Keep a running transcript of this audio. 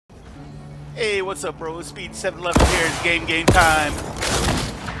Hey, what's up, bro? Speed 711 here. It's game time.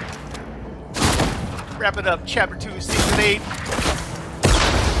 Wrapping up Chapter 2, Season 8.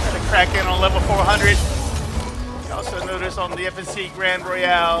 Got to crack in on level 400. You also notice on the FNC Grand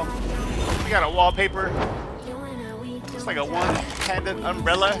Royale, we got a wallpaper. It's like a one-handed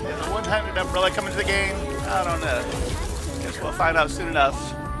umbrella. Is a one-handed umbrella coming to the game? I don't know. Guess we'll find out soon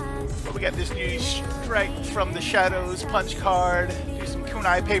enough. But we got this new strike from the shadows, punch card. Do some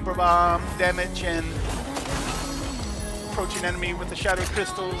kunai paper bomb damage and approaching enemy with the shadow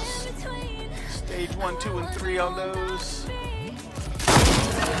crystals. Stage 1, 2, and 3 on those. Be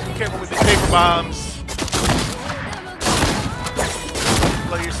careful with these paper bombs.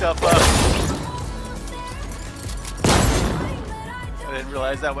 Blow yourself up. I didn't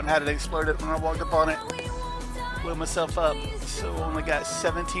realize that one hadn't exploded when I walked up on it. Blew myself up. So only got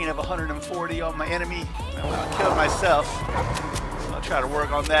 17 of 140 on my enemy. I killed myself. So I'll try to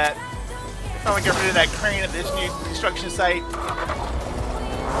work on that. Finally got rid of that crane at this new construction site.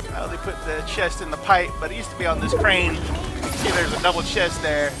 They put the chest in the pipe, but it used to be on this crane. See, there's a double chest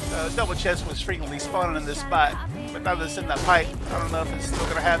there. The double chest was frequently spawning in this spot, but now that it's in that pipe, I don't know if it's still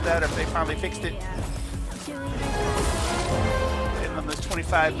gonna have that or if they finally fixed it. And on those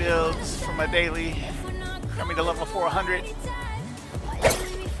 25 builds for my daily, got me to level 400.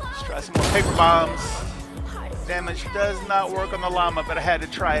 Let's try some more paper bombs. Damage does not work on the llama, but I had to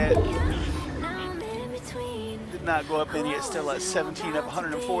try it. Did not go up any. It's still at 17 of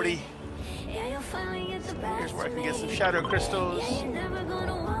 140. Here's where I can get some shadow crystals.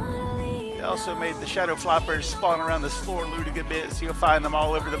 They also made the shadow floppers spawn around this floor loot a good bit, so you'll find them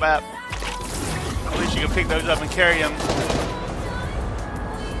all over the map. At least you can pick those up and carry them.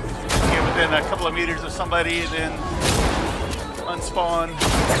 Get within a couple of meters of somebody and then unspawn.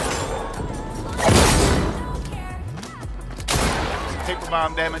 Some paper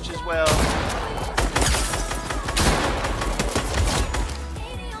bomb damage as well.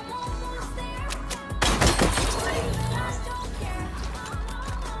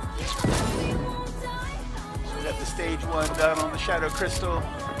 Stage 1 done on the shadow crystal.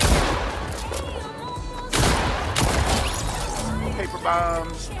 Paper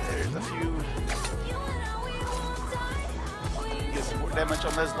bombs. There's a few. Get some more damage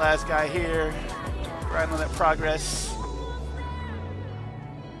on this last guy here. Right on that progress.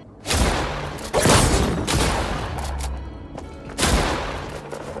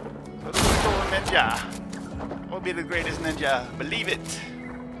 Ninja. We'll be the greatest ninja. Believe it.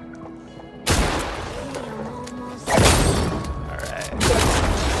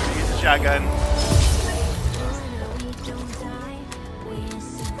 Shotgun.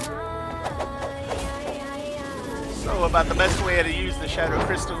 So about the best way to use the shadow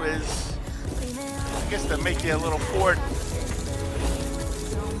crystal is, I guess, to make you a little fort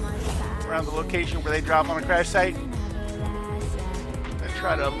around the location where they drop on a crash site and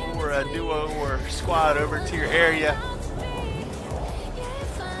try to lure a duo or squad over to your area.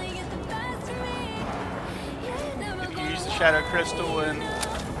 If you use the shadow crystal and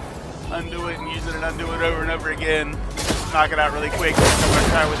undo it and use it and undo it over and over again, knock it out really quick. I'm going to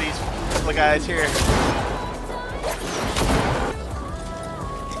try with these couple of guys here.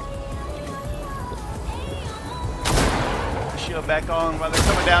 Shield back on while they're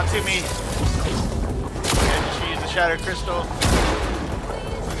coming down to me. And just use the shadow crystal.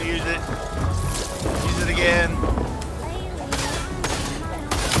 I'm going to use it. Use it again.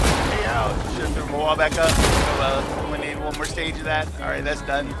 Hey, out. Should have thrown my wall back up. So we need one more stage of that. Alright, that's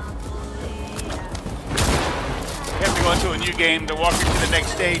done. You have to go into a new game to walk into the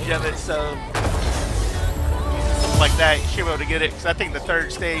next stage of it, so something like that, you should be able to get it, because I think the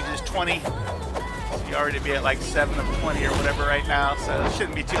third stage is 20. So you already be at like 7 of 20 or whatever right now, so it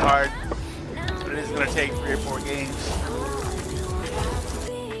shouldn't be too hard. But it is going to take 3 or 4 games.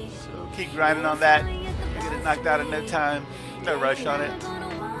 So keep grinding on that. You'll get it knocked out in no time. No rush on it.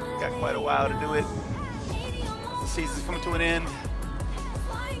 Got quite a while to do it. The season's coming to an end.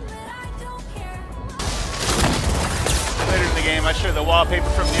 Later in the game, I show the wallpaper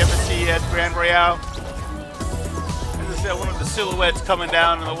from the FNC at Grand Royale. This is one of the silhouettes coming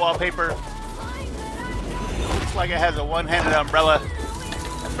down in the wallpaper. Looks like it has a one-handed umbrella.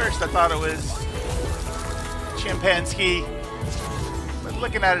 At first I thought it was chimpanzee, but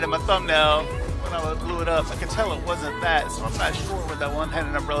looking at it in my thumbnail, when I blew it up, I could tell it wasn't that, so I'm not sure where that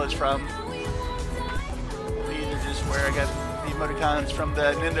one-handed umbrella is from. These are just where I got the emoticons from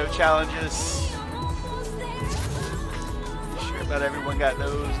the Nintendo challenges. About everyone got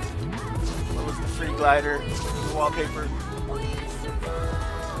those. What was the free glider, the wallpaper?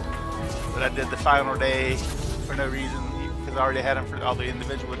 But I did the final day for no reason. because I already had them for all the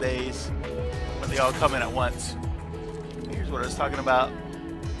individual days, but they all come in at once. Here's what I was talking about.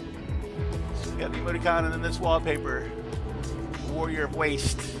 So we got the emoticon and then this wallpaper, Warrior of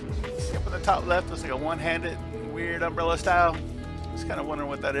Waste. See up on the top left, looks like a one-handed weird umbrella style. Just kind of wondering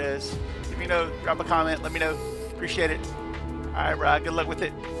what that is. If you know, drop a comment, let me know. Appreciate it. All right, Rod, good luck with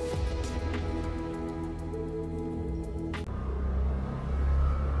it.